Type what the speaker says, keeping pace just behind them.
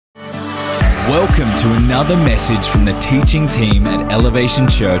Welcome to another message from the teaching team at Elevation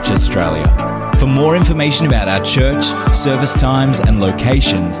Church Australia. For more information about our church, service times and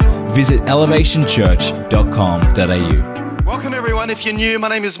locations, visit elevationchurch.com.au. Welcome everyone. If you're new, my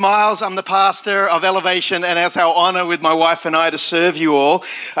name is Miles. I'm the pastor of Elevation, and it's our honor with my wife and I to serve you all.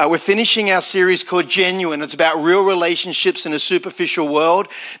 We're finishing our series called Genuine. It's about real relationships in a superficial world.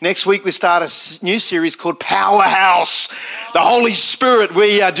 Next week we start a new series called Powerhouse, the Holy Spirit.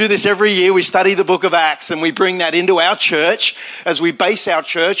 We do this every year. We study the book of Acts and we bring that into our church as we base our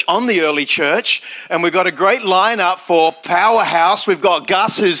church on the early church. And we've got a great lineup for Powerhouse. We've got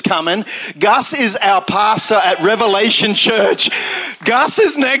Gus who's coming. Gus is our pastor at Revelation Church. Gus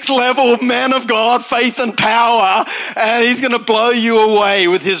is next level man of God, faith and power, and he's going to blow you away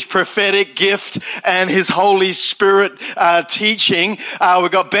with his prophetic gift and his Holy Spirit teaching. We've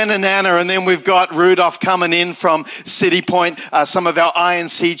got Ben and Anna, and then we've got Rudolph coming in from City Point, some of our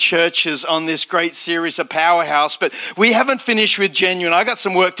INC churches on this great series of Powerhouse. But we haven't finished with Genuine. I got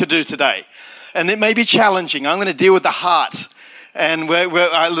some work to do today, and it may be challenging. I'm going to deal with the heart. And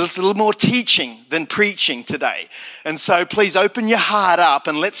there's a little more teaching than preaching today. And so please open your heart up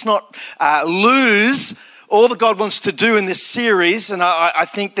and let's not lose all that God wants to do in this series. And I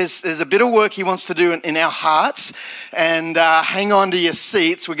think there's a bit of work he wants to do in our hearts. And hang on to your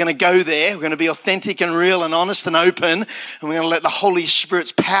seats. We're going to go there. We're going to be authentic and real and honest and open. And we're going to let the Holy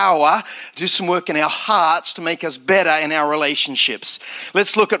Spirit's power do some work in our hearts to make us better in our relationships.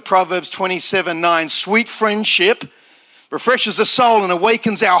 Let's look at Proverbs 27:9. Sweet friendship refreshes the soul and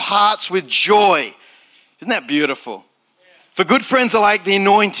awakens our hearts with joy. Isn't that beautiful? For good friends are like the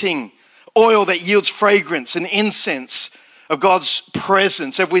anointing oil that yields fragrance and incense of God's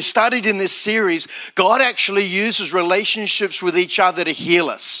presence. As we studied in this series, God actually uses relationships with each other to heal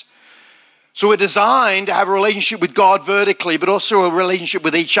us. So we're designed to have a relationship with God vertically, but also a relationship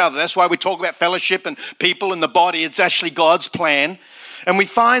with each other. That's why we talk about fellowship and people in the body. It's actually God's plan. And we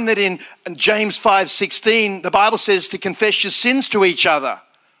find that in James 5:16, the Bible says to confess your sins to each other.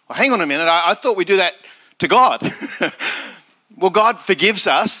 Well, hang on a minute. I thought we do that to God. Well, God forgives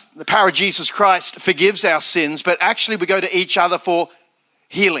us. The power of Jesus Christ forgives our sins, but actually we go to each other for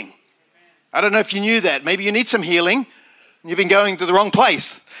healing. I don't know if you knew that. Maybe you need some healing and you've been going to the wrong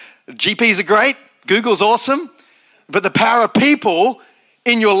place. GPs are great. Google's awesome. But the power of people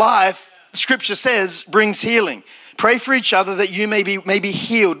in your life, Scripture says, brings healing. Pray for each other that you may be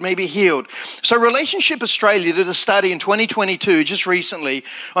healed. So Relationship Australia did a study in 2022, just recently,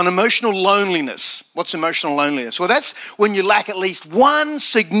 on emotional loneliness. What's emotional loneliness? Well, that's when you lack at least one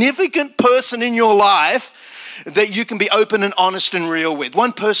significant person in your life that you can be open and honest and real with.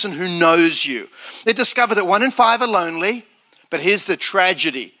 One person who knows you. They discovered that 1 in 5 are lonely, but here's the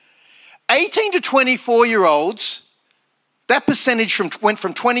tragedy. 18 to 24-year-olds, that percentage went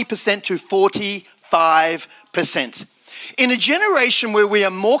from 20% to 45%. In a generation where we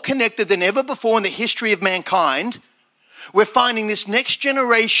are more connected than ever before in the history of mankind, we're finding this next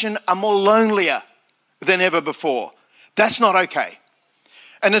generation are more lonelier than ever before. That's not okay.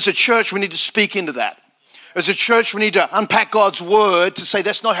 And as a church, we need to speak into that. As a church, we need to unpack God's word to say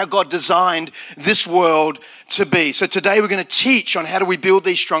that's not how God designed this world to be. So today we're going to teach on how do we build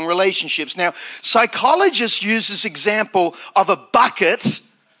these strong relationships. Now, psychologists use this example of a bucket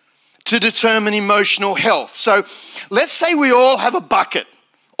to determine emotional health. So let's say we all have a bucket.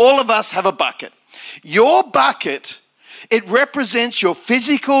 All of us have a bucket. Your bucket, it represents your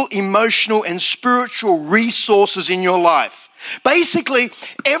physical, emotional, and spiritual resources in your life. Basically,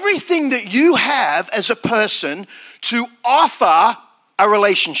 everything that you have as a person to offer a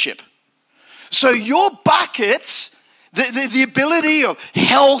relationship. So your bucket, the ability of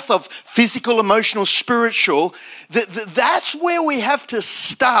health, of physical, emotional, spiritual, that's where we have to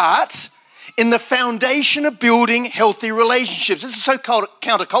start in the foundation of building healthy relationships. This is so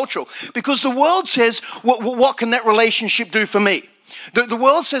countercultural because the world says, what can that relationship do for me? The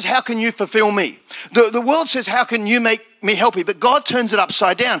world says, how can you fulfill me? The world says, how can you make me healthy? But God turns it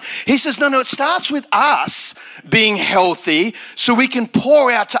upside down. He says, no, it starts with us being healthy so we can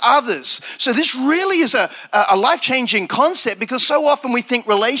pour out to others. So this really is a life-changing concept because so often we think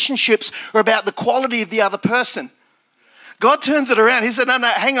relationships are about the quality of the other person. God turns it around. He said, no,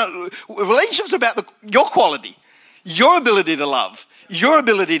 hang on. Relationships are about your quality, your ability to love, your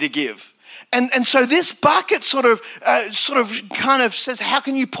ability to give. And so this bucket sort of kind of says, how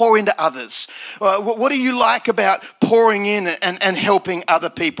can you pour into others? What do you like about pouring in and helping other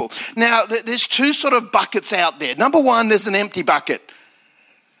people? Now, there's two sort of buckets out there. Number one, there's an empty bucket.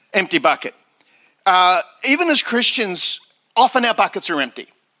 Empty bucket. Even as Christians, often our buckets are empty.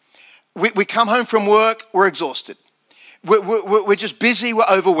 We come home from work, we're exhausted. We're just busy, we're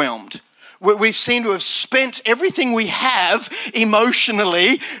overwhelmed. We seem to have spent everything we have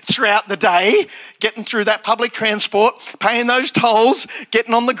emotionally throughout the day, getting through that public transport, paying those tolls,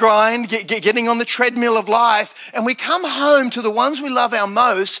 getting on the grind, getting on the treadmill of life. And we come home to the ones we love our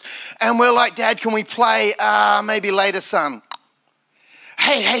most, and we're like, Dad, can we play? Maybe later, son.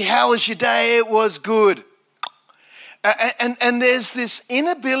 Hey, how was your day? It was good. And there's this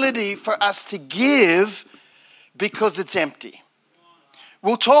inability for us to give because it's empty.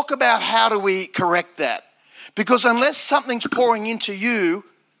 We'll talk about how do we correct that. Because unless something's pouring into you,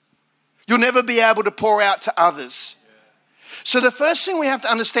 you'll never be able to pour out to others. So the first thing we have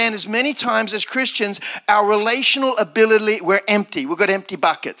to understand is many times as Christians, our relational ability, we're empty. We've got empty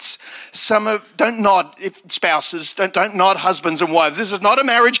buckets. Don't nod, if spouses, don't nod husbands and wives. This is not a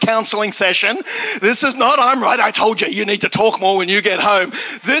marriage counseling session. This is not, I'm right, I told you, you need to talk more when you get home.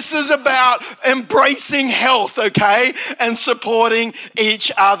 This is about embracing health, okay, and supporting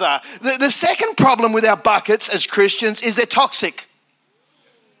each other. The second problem with our buckets as Christians is they're toxic.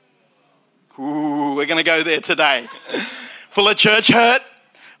 Ooh, we're going to go there today. Full of church hurt,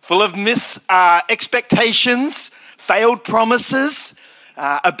 full of expectations, failed promises,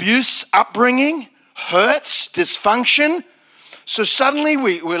 abuse, upbringing, hurts, dysfunction. So suddenly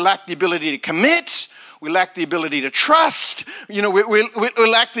we lack the ability to commit. We lack the ability to trust. We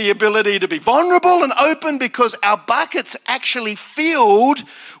lack the ability to be vulnerable and open because our bucket's actually filled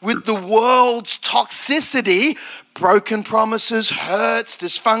with the world's toxicity, broken promises, hurts,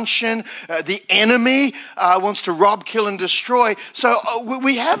 dysfunction. The enemy wants to rob, kill, and destroy. So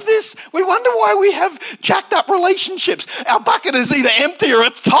we have this, we wonder why we have jacked up relationships. Our bucket is either empty or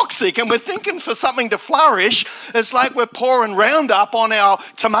it's toxic, and we're thinking for something to flourish. It's like we're pouring Roundup on our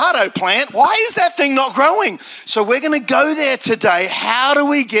tomato plant. Why is that thing not growing? So we're going to go there today. How do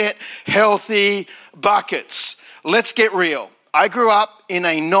we get healthy buckets? Let's get real. I grew up in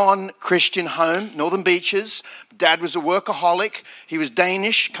a non-Christian home, Northern Beaches. Dad was a workaholic. He was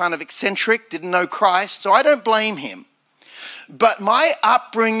Danish, kind of eccentric, didn't know Christ, so I don't blame him. But my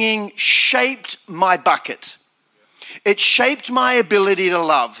upbringing shaped my bucket. It shaped my ability to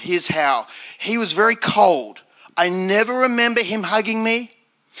love. Here's how. He was very cold. I never remember him hugging me.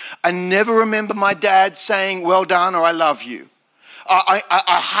 I never remember my dad saying, well done, or I love you. I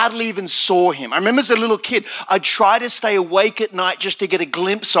hardly even saw him. I remember as a little kid, I'd try to stay awake at night just to get a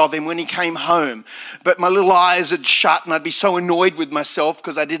glimpse of him when he came home. But my little eyes had shut and I'd be so annoyed with myself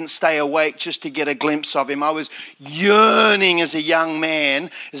because I didn't stay awake just to get a glimpse of him. I was yearning as a young man,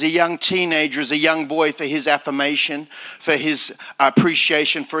 as a young teenager, as a young boy for his affirmation, for his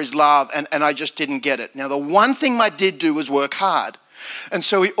appreciation, for his love, and I just didn't get it. Now, the one thing I did do was work hard. And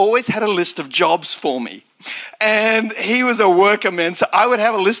so he always had a list of jobs for me. And he was a worker man, so I would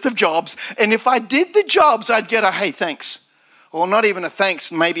have a list of jobs. And if I did the jobs, I'd get a, hey, thanks. Or not even a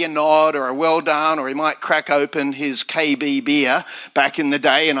thanks, maybe a nod or a well done, or he might crack open his KB beer back in the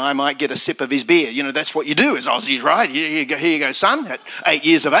day and I might get a sip of his beer. That's what you do as Aussies, right? Here you go, son, at 8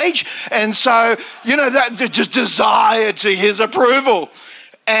 years of age. And so, that just desired to his approval.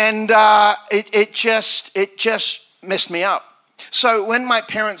 And it just messed me up. So when my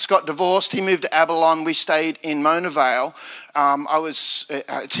parents got divorced, he moved to Avalon, we stayed in Mona Vale. I was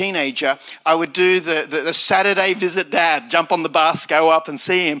a teenager. I would do the Saturday visit dad, jump on the bus, go up and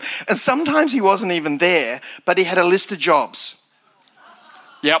see him. And sometimes he wasn't even there, but he had a list of jobs.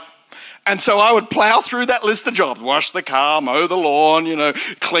 Yep. And so I would plow through that list of jobs, wash the car, mow the lawn,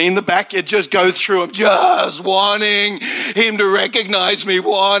 clean the backyard, just go through them, just wanting him to recognize me,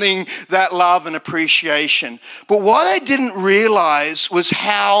 wanting that love and appreciation. But what I didn't realize was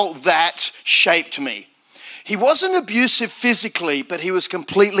how that shaped me. He wasn't abusive physically, but he was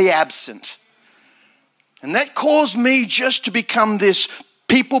completely absent. And that caused me just to become this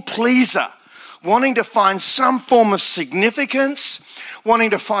people pleaser, wanting to find some form of significance,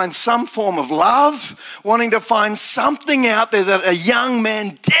 wanting to find some form of love, wanting to find something out there that a young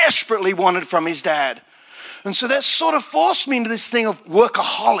man desperately wanted from his dad. And so that sort of forced me into this thing of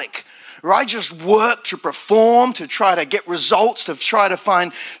workaholic, where I just work to perform, to try to get results, to try to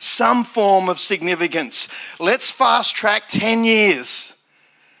find some form of significance. Let's fast track 10 years.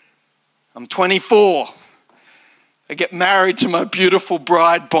 I'm 24. I get married to my beautiful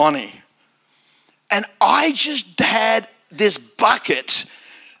bride, Bonnie. And I just had this bucket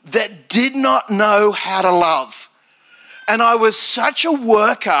that did not know how to love. And I was such a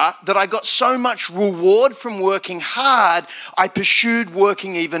worker that I got so much reward from working hard, I pursued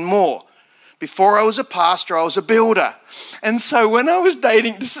working even more. Before I was a pastor, I was a builder. And so when I was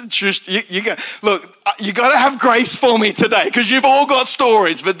dating, this is just, you got to have grace for me today because you've all got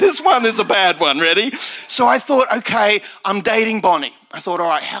stories, but this one is a bad one. Ready? So I thought, okay, I'm dating Bonnie. I thought, all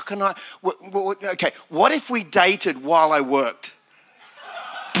right, how can I, okay, what if we dated while I worked?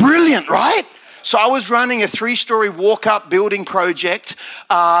 Brilliant, right? So I was running a 3-story walk-up building project,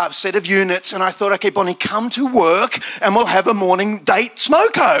 set of units, and I thought, okay, Bonnie, come to work and we'll have a morning date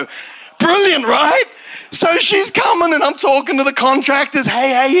smoko. Brilliant, right? So she's coming and I'm talking to the contractors.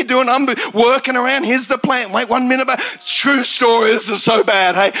 Hey, how you doing? I'm working around. Here's the plan. Wait 1 minute. True story. This is so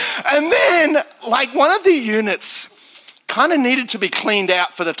bad, hey? And then, like, one of the units kind of needed to be cleaned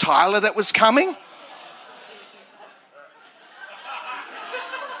out for the tiler that was coming.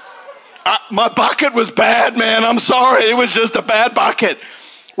 My bucket was bad, man. I'm sorry. It was just a bad bucket.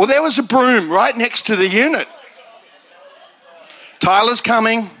 Well, there was a broom right next to the unit. Tyler's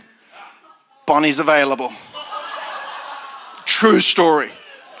coming. Bonnie's available. True story.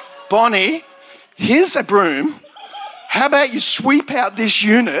 Bonnie, here's a broom. How about you sweep out this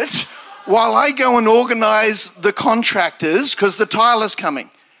unit while I go and organize the contractors because the tiler's coming?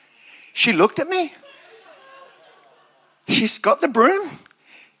 She looked at me. She's got the broom.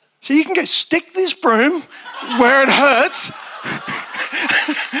 So you can go stick this broom where it hurts.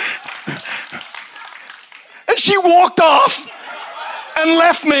 And she walked off and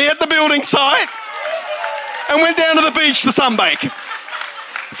left me at the building site and went down to the beach to sunbake.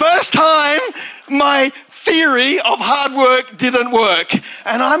 First time my theory of hard work didn't work.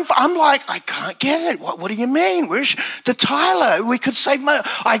 And I'm like, I can't get it. What do you mean? Where's the tiler? We could save money.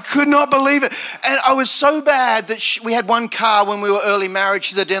 I could not believe it. And I was so bad that we had one car when we were early married.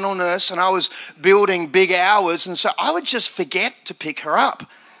 She's a dental nurse and I was building big hours. And so I would just forget to pick her up.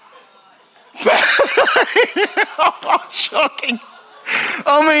 Shocking.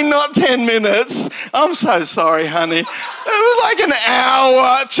 I mean, not 10 minutes. I'm so sorry, honey. It was like an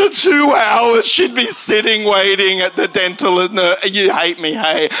hour to 2 hours she'd be sitting waiting at the dental. You hate me,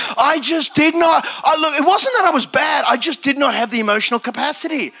 hey. I just did not. Look, it wasn't that I was bad. I just did not have the emotional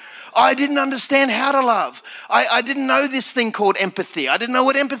capacity. I didn't understand how to love. I didn't know this thing called empathy. I didn't know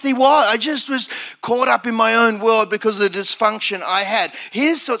what empathy was. I just was caught up in my own world because of the dysfunction I had.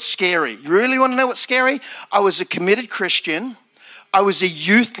 Here's what's scary. You really want to know what's scary? I was a committed Christian. I was a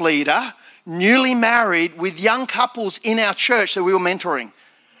youth leader, newly married with young couples in our church that we were mentoring.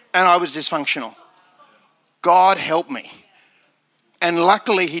 And I was dysfunctional. God help me. And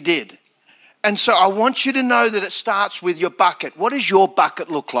luckily he did. And so I want you to know that it starts with your bucket. What does your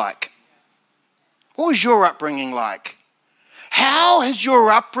bucket look like? What was your upbringing like? How has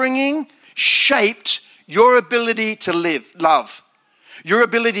your upbringing shaped your ability to love, your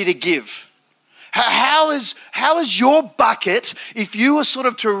ability to give? How is your bucket, if you were sort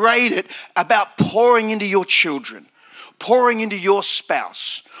of to rate it, about pouring into your children, pouring into your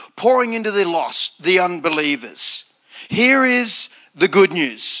spouse, pouring into the lost, the unbelievers? Here is the good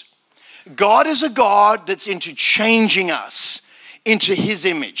news. God is a God that's into changing us into his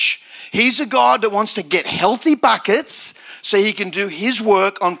image. He's a God that wants to get healthy buckets so he can do his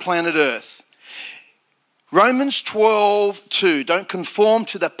work on planet Earth. Romans 12:2, don't conform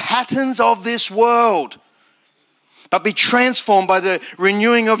to the patterns of this world, but be transformed by the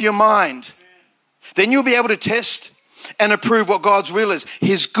renewing of your mind. Then you'll be able to test and approve what God's will is,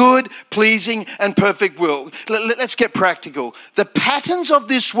 his good, pleasing, and perfect will. Let's get practical. The patterns of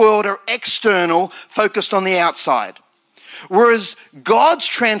this world are external, focused on the outside, whereas God's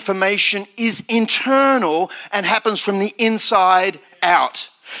transformation is internal and happens from the inside out.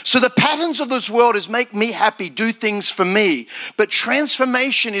 So the patterns of this world is make me happy, do things for me. But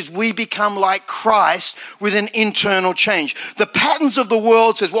transformation is we become like Christ with an internal change. The patterns of the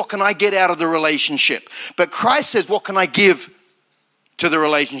world says, what can I get out of the relationship? But Christ says, what can I give to the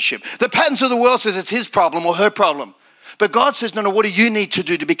relationship? The patterns of the world says it's his problem or her problem. But God says, no, what do you need to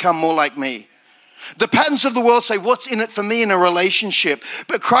do to become more like me? The patterns of the world say, what's in it for me in a relationship?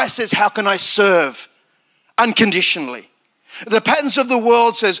 But Christ says, how can I serve unconditionally? The patterns of the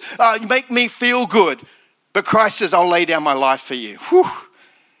world says, you make me feel good. But Christ says, I'll lay down my life for you. Whew.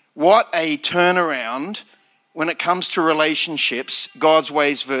 What a turnaround when it comes to relationships, God's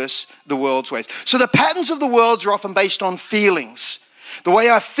ways versus the world's ways. So the patterns of the world are often based on feelings. The way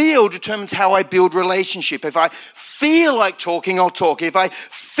I feel determines how I build relationship. If I feel like talking, I'll talk. If I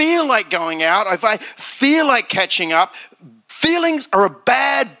feel like going out, if I feel like catching up, feelings are a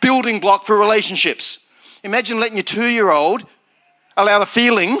bad building block for relationships. Imagine letting your 2-year-old allow the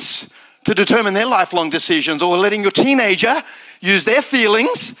feelings to determine their lifelong decisions, or letting your teenager use their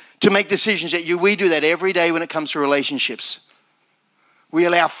feelings to make decisions. Yet we do that every day when it comes to relationships. We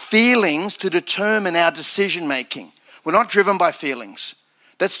allow feelings to determine our decision making. We're not driven by feelings.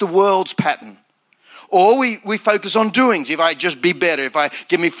 That's the world's pattern. Or we focus on doings. If I just be better, if I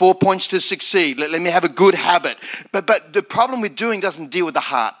give me 4 points to succeed, let me have a good habit. But the problem with doing doesn't deal with the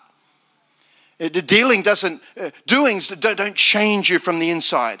heart. Doings don't change you from the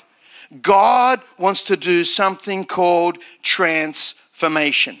inside. God wants to do something called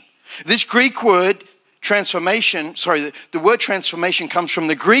transformation. This Greek word transformation, the word transformation comes from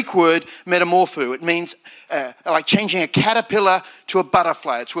the Greek word metamorpho. It means like changing a caterpillar to a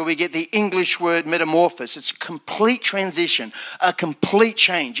butterfly. It's where we get the English word metamorphosis. It's a complete transition, a complete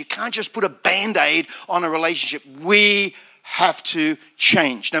change. You can't just put a Band-Aid on a relationship. We have to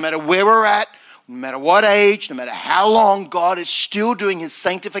change. No matter where we're at, no matter what age, no matter how long, God is still doing his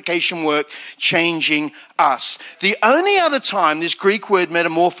sanctification work, changing us. The only other time this Greek word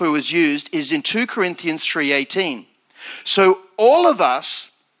metamorpho is used is in 2 Corinthians 3:18. So all of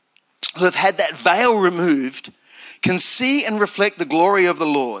us who have had that veil removed can see and reflect the glory of the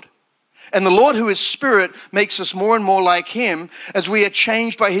Lord. And the Lord, who is Spirit, makes us more and more like him as we are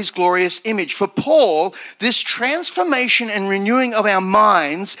changed by his glorious image. For Paul, this transformation and renewing of our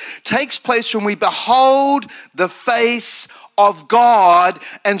minds takes place when we behold the face of God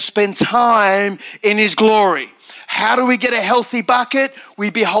and spend time in his glory. How do we get a healthy bucket?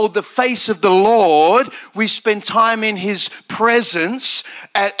 We behold the face of the Lord. We spend time in his presence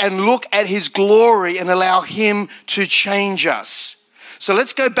and look at his glory and allow him to change us. So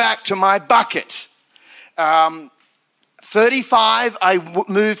let's go back to my bucket. 35, I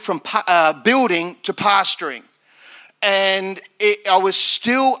moved from building to pastoring. And I was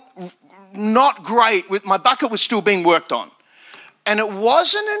still not great. My bucket was still being worked on. And it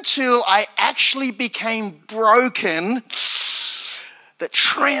wasn't until I actually became broken that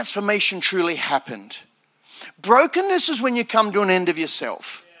transformation truly happened. Brokenness is when you come to an end of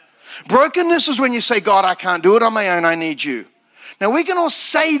yourself. Brokenness is when you say, God, I can't do it on my own. I need you. Now, we can all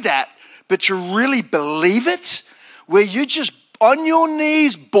say that, but to really believe it, where you're just on your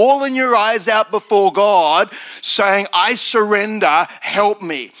knees, bawling your eyes out before God, saying, I surrender, help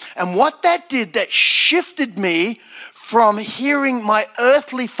me. And what that did, that shifted me from hearing my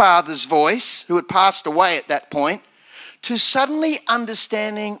earthly father's voice, who had passed away at that point, to suddenly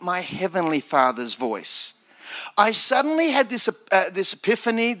understanding my heavenly father's voice. I suddenly had this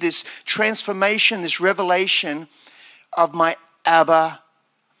epiphany, this transformation, this revelation of my Abba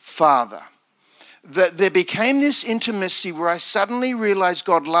Father. That there became this intimacy where I suddenly realized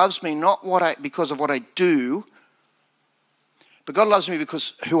God loves me not because of what I do, but God loves me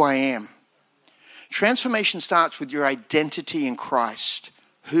because who I am. Transformation starts with your identity in Christ.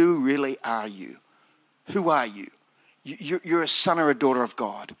 Who really are you? Who are you? You're a son or a daughter of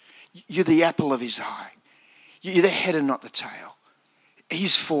God. You're the apple of his eye. You're the head and not the tail.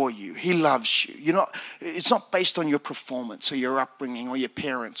 He's for you. He loves you. It's not based on your performance or your upbringing or your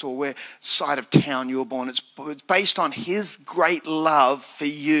parents or where side of town you were born. It's based on his great love for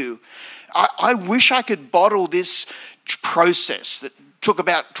you. I wish I could bottle this process that took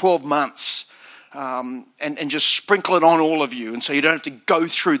about 12 months and just sprinkle it on all of you. And so you don't have to go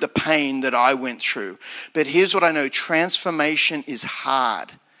through the pain that I went through. But here's what I know. Transformation is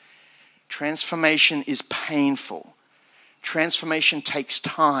hard. Transformation is painful. Transformation takes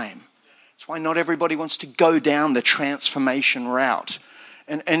time. That's why not everybody wants to go down the transformation route.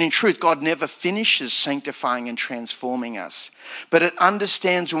 And in truth, God never finishes sanctifying and transforming us. But it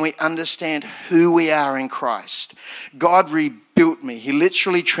understands when we understand who we are in Christ. God rebuilt me. He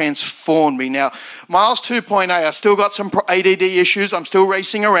literally transformed me. Now, Miles 2.8, I still got some ADD issues. I'm still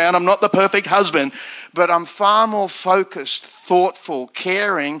racing around. I'm not the perfect husband. But I'm far more focused, thoughtful,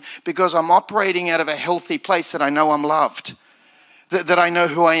 caring, because I'm operating out of a healthy place that I know I'm loved. That I know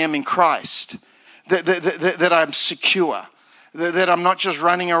who I am in Christ. That I'm secure. That I'm not just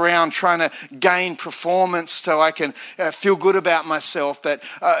running around trying to gain performance so I can feel good about myself. That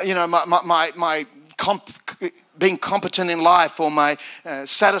my being competent in life or my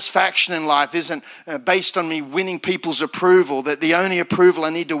satisfaction in life isn't based on me winning people's approval. That the only approval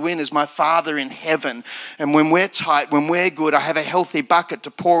I need to win is my Father in heaven. And when we're tight, when we're good, I have a healthy bucket to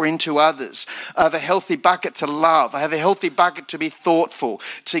pour into others. I have a healthy bucket to love. I have a healthy bucket to be thoughtful,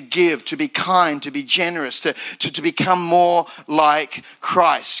 to give, to be kind, to be generous, to become more like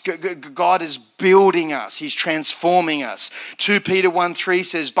Christ. God is building us. He's transforming us. 2 Peter 1:3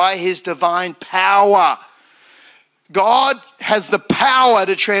 says, by his divine power, God has the power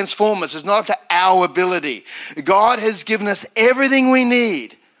to transform us. It's not up to our ability. God has given us everything we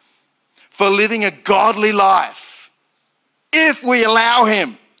need for living a godly life if we allow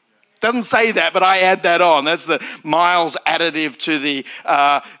him. Doesn't say that, but I add that on. That's the Miles additive to the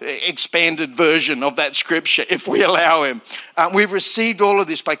expanded version of that scripture, if we allow him. We've received all of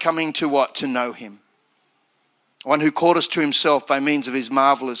this by coming to what? To know him. one who called us to himself by means of his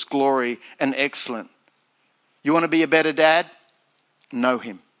marvelous glory and excellent. You want to be a better dad? Know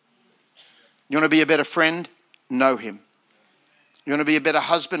him. You want to be a better friend? Know him. You want to be a better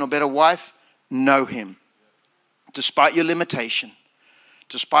husband or better wife? Know him. Despite your limitation,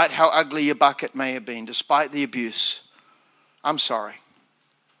 despite how ugly your bucket may have been, despite the abuse, I'm sorry.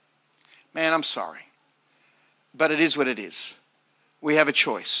 Man, I'm sorry. But it is what it is. We have a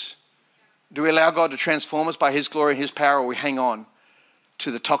choice. Do we allow God to transform us by his glory and his power, or we hang on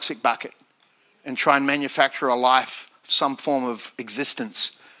to the toxic bucket and try and manufacture a life, some form of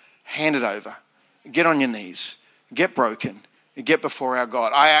existence? Hand it over. Get on your knees. Get broken. Get before our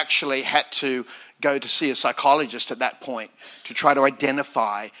God. I actually had to go to see a psychologist at that point to try to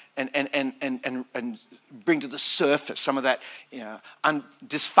identify and bring to the surface some of that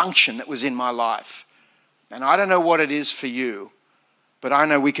dysfunction that was in my life. And I don't know what it is for you, but I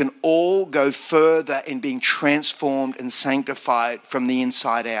know we can all go further in being transformed and sanctified from the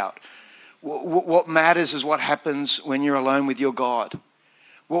inside out. What matters is what happens when you're alone with your God.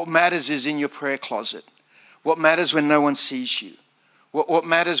 What matters is in your prayer closet. What matters when no one sees you. What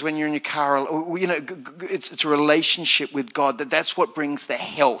matters when you're in your car. It's a relationship with God. That's what brings the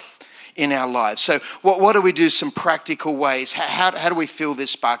health in our lives. So what do we do? Some practical ways. How do we fill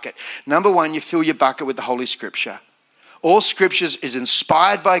this bucket? Number one, you fill your bucket with the Holy Scripture. All Scriptures is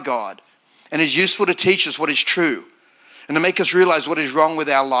inspired by God and is useful to teach us what is true and to make us realize what is wrong with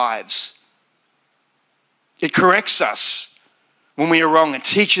our lives. It corrects us when we are wrong and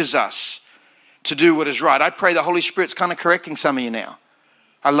teaches us to do what is right. I pray the Holy Spirit's kind of correcting some of you now.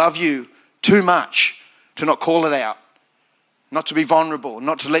 I love you too much to not call it out, not to be vulnerable,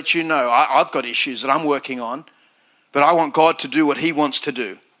 not to let you know I've got issues that I'm working on, but I want God to do what he wants to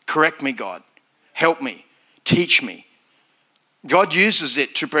do. Correct me, God. Help me. Teach me. God uses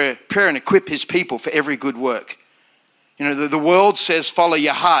it to prepare and equip his people for every good work. You know, the world says follow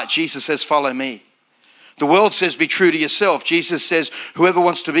your heart. Jesus says follow me. The world says be true to yourself. Jesus says whoever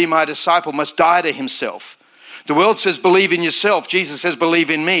wants to be my disciple must die to himself. The world says believe in yourself. Jesus says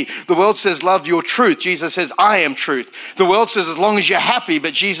believe in me. The world says love your truth. Jesus says I am truth. The world says as long as you're happy,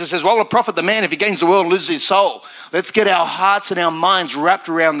 but Jesus says what will it profit the man if he gains the world and loses his soul? Let's get our hearts and our minds wrapped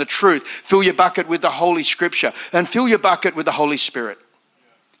around the truth. Fill your bucket with the Holy Scripture and fill your bucket with the Holy Spirit.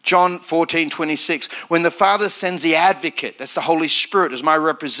 John 14:26, when the Father sends the advocate, that's the Holy Spirit, as my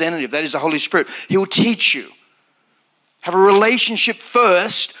representative, that is the Holy Spirit, he will teach you. Have a relationship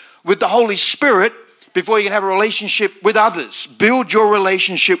first with the Holy Spirit before you can have a relationship with others. Build your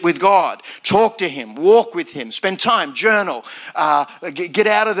relationship with God. Talk to him. Walk with him. Spend time. Journal. Get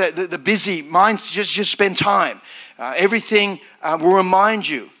out of the busy minds. Just spend time. Everything will remind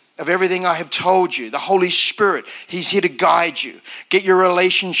you of everything I have told you. The Holy Spirit, he's here to guide you. Get your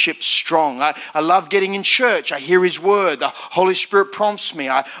relationship strong. I love getting in church. I hear his word. The Holy Spirit prompts me.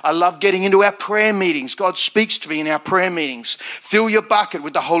 I love getting into our prayer meetings. God speaks to me in our prayer meetings. Fill your bucket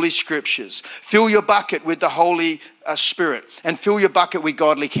with the Holy Scriptures. Fill your bucket with the Holy Spirit. And fill your bucket with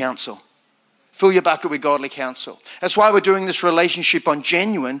godly counsel. Fill your bucket with godly counsel. That's why we're doing this relationship on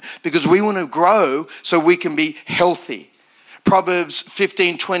Genuine, because we want to grow so we can be healthy. Proverbs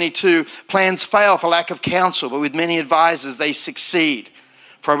 15:22, plans fail for lack of counsel, but with many advisors they succeed.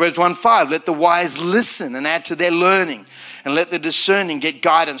 Proverbs 1:5, let the wise listen and add to their learning, and let the discerning get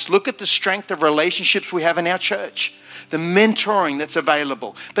guidance. Look at the strength of relationships we have in our church, the mentoring that's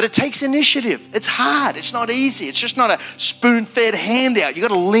available. But it takes initiative. It's hard. It's not easy. It's just not a spoon-fed handout. You got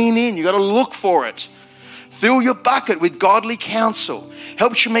to lean in. You got to look for it. Fill your bucket with godly counsel.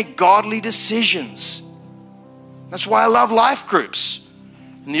 Helps you make godly decisions. That's why I love life groups.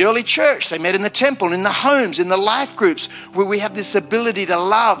 In the early church, they met in the temple, in the homes, in the life groups, where we have this ability to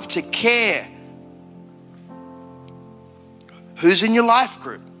love, to care. Who's in your life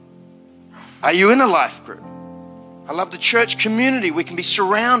group? Are you in a life group? I love the church community. We can be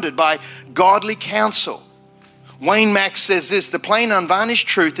surrounded by godly counsel. Wayne Mack says this, the plain unvarnished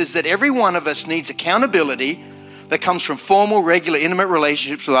truth is that every one of us needs accountability that comes from formal, regular, intimate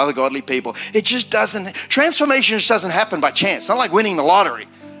relationships with other godly people. It just doesn't, transformation just doesn't happen by chance. It's not like winning the lottery.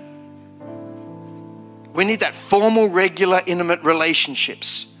 We need that formal, regular, intimate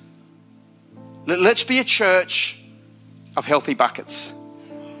relationships. Let's be a church of healthy buckets.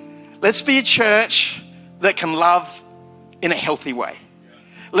 Let's be a church that can love in a healthy way.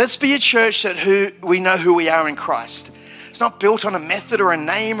 Let's be a church that we know who we are in Christ. It's not built on a method or a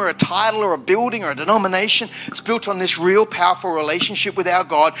name or a title or a building or a denomination. It's built on this real powerful relationship with our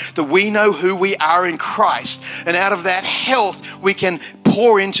God, that we know who we are in Christ. And out of that health, we can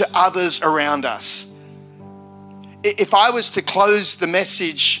pour into others around us. If I was to close the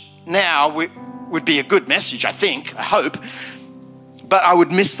message now would be a good message, I think, I hope, but I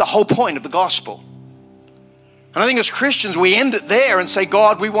would miss the whole point of the gospel. And I think as Christians, we end it there and say,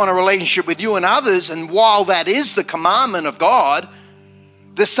 God, we want a relationship with you and others. And while that is the commandment of God,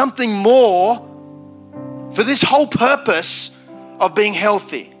 there's something more for this whole purpose of being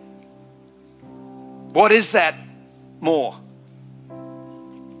healthy. What is that more?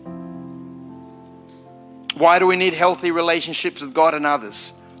 Why do we need healthy relationships with God and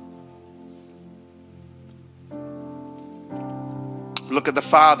others? Look at the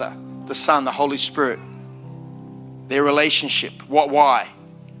Father, the Son, the Holy Spirit. Their relationship. Why?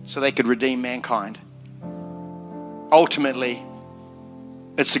 So they could redeem mankind. Ultimately,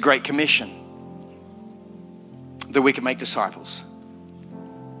 it's the Great Commission that we can make disciples.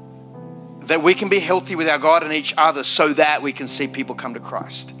 That we can be healthy with our God and each other so that we can see people come to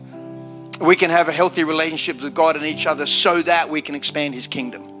Christ. We can have a healthy relationship with God and each other so that we can expand His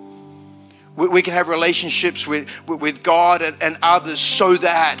kingdom. We can have relationships with God and others so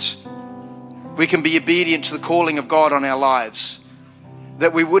that we can be obedient to the calling of God on our lives.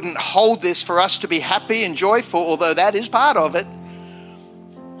 That we wouldn't hold this for us to be happy and joyful, although that is part of it.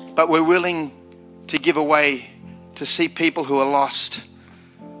 But we're willing to give away to see people who are lost,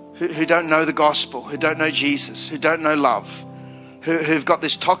 who don't know the gospel, who don't know Jesus, who don't know love, who've got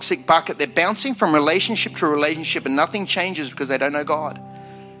this toxic bucket. They're bouncing from relationship to relationship and nothing changes because they don't know God.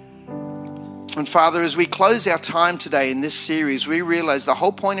 And Father, as we close our time today in this series, we realize the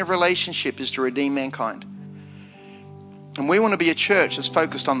whole point of relationship is to redeem mankind. And we want to be a church that's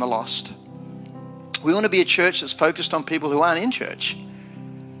focused on the lost. We want to be a church that's focused on people who aren't in church.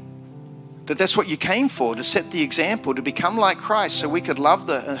 That's what you came for, to set the example, to become like Christ so we could love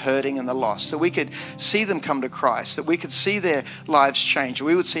the hurting and the lost, so we could see them come to Christ, that we could see their lives change.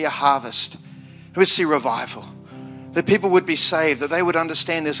 We would see a harvest. We would see revival. That people would be saved, that they would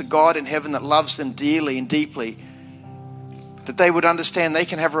understand there's a God in heaven that loves them dearly and deeply. That they would understand they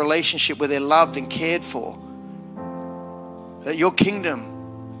can have a relationship where they're loved and cared for. That your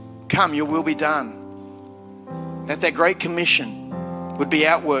kingdom come, your will be done. That Great Commission would be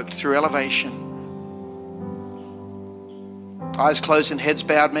outworked through elevation. Eyes closed and heads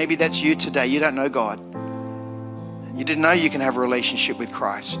bowed. Maybe that's you today. You don't know God. You didn't know you can have a relationship with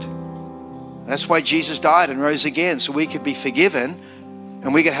Christ. That's why Jesus died and rose again, so we could be forgiven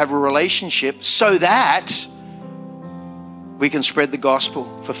and we could have a relationship so that we can spread the gospel,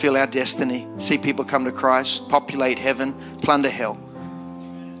 fulfill our destiny, see people come to Christ, populate heaven, plunder hell.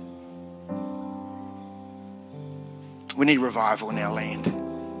 We need revival in our land.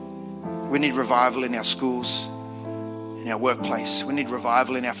 We need revival in our schools, in our workplace. We need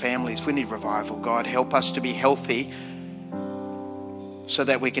revival in our families. We need revival. God, help us to be healthy so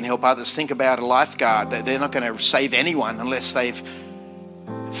that we can help others. Think about a lifeguard. They're not going to save anyone unless they've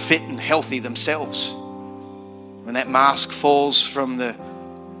fit and healthy themselves. When that mask falls from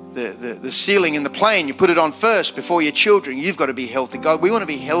the ceiling in the plane, you put it on first before your children. You've got to be healthy. God, we want to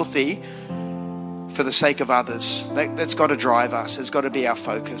be healthy for the sake of others. That's got to drive us. It's got to be our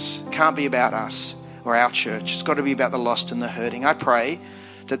focus. It can't be about us or our church. It's got to be about the lost and the hurting. I pray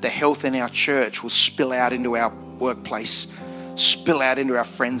that the health in our church will spill out into our workplace, spill out into our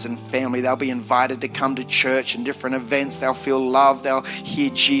friends and family. They'll be invited to come to church and different events. They'll feel loved. They'll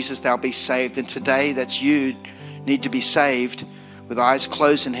hear Jesus. They'll be saved. And today, that's you need to be saved. With eyes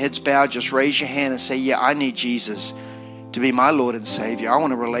closed and heads bowed, just raise your hand and say, yeah, I need Jesus to be my Lord and Savior. I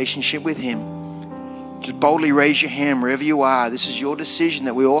want a relationship with Him. Just boldly raise your hand wherever you are. This is your decision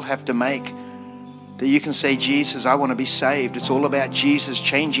that we all have to make. That you can say, Jesus, I want to be saved. It's all about Jesus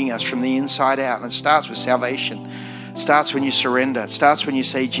changing us from the inside out. And it starts with salvation. It starts when you surrender. It starts when you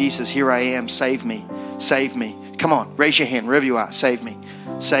say, Jesus, here I am. Save me. Save me. Come on, raise your hand wherever you are. Save me.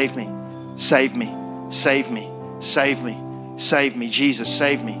 Save me. Save me. Save me. Save me. Save me. Jesus,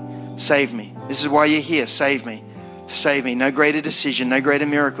 save me. Save me. This is why you're here. Save me. Save me. No greater decision, no greater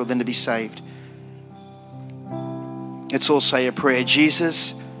miracle than to be saved. Let's all say a prayer.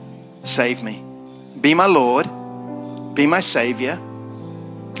 Jesus, save me. Be my Lord. Be my Savior.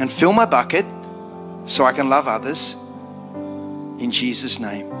 And fill my bucket so I can love others. In Jesus'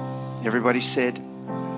 name. Everybody said,